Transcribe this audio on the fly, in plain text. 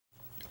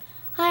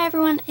Hi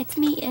everyone, it's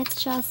me,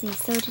 it's Chelsea.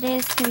 So today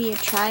is going to be a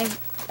try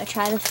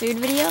the food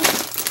video.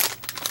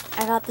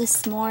 I got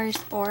this s'mores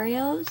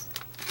Oreos.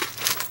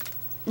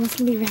 And this is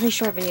going to be a really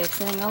short video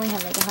because I only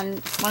have like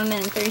 1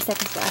 minute and 30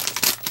 seconds left.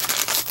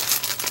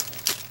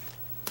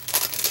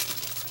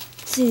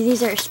 So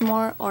these are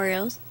s'more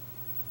Oreos.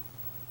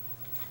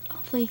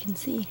 Hopefully you can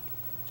see.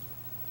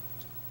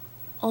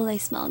 Oh, they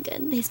smell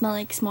good. They smell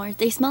like s'mores.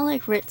 They smell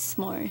like Ritz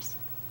s'mores.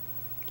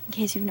 In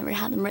case you've never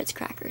had them, Ritz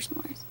cracker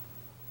s'mores.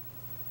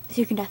 So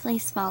you can definitely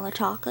smell the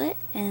chocolate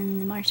and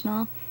the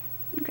marshmallow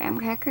and graham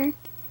cracker.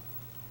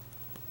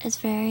 It's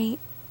very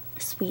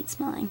sweet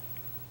smelling.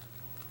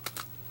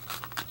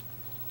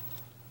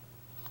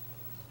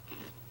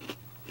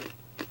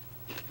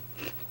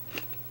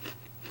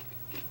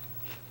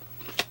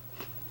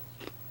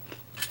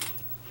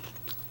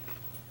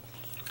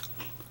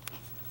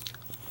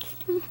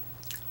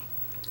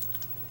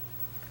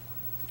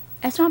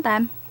 It's not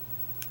bad.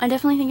 I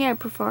definitely think I would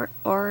prefer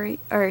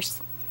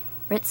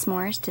Ritz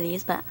s'mores to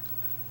these, but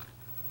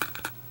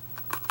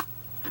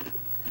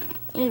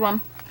here's one.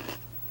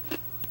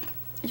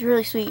 It's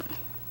really sweet.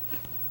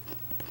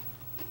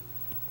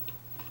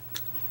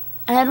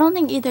 And I don't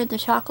think either the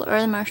chocolate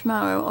or the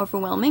marshmallow are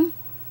overwhelming.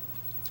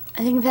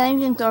 I think if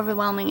anything's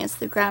overwhelming, it's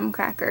the graham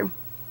cracker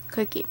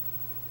cookie.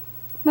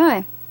 But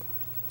anyway,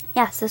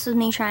 yes, this was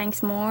me trying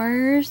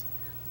s'mores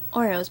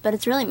Oreos, but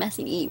it's really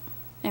messy to eat.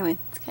 Anyway,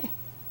 it's okay.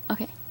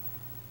 Okay,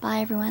 bye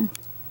everyone.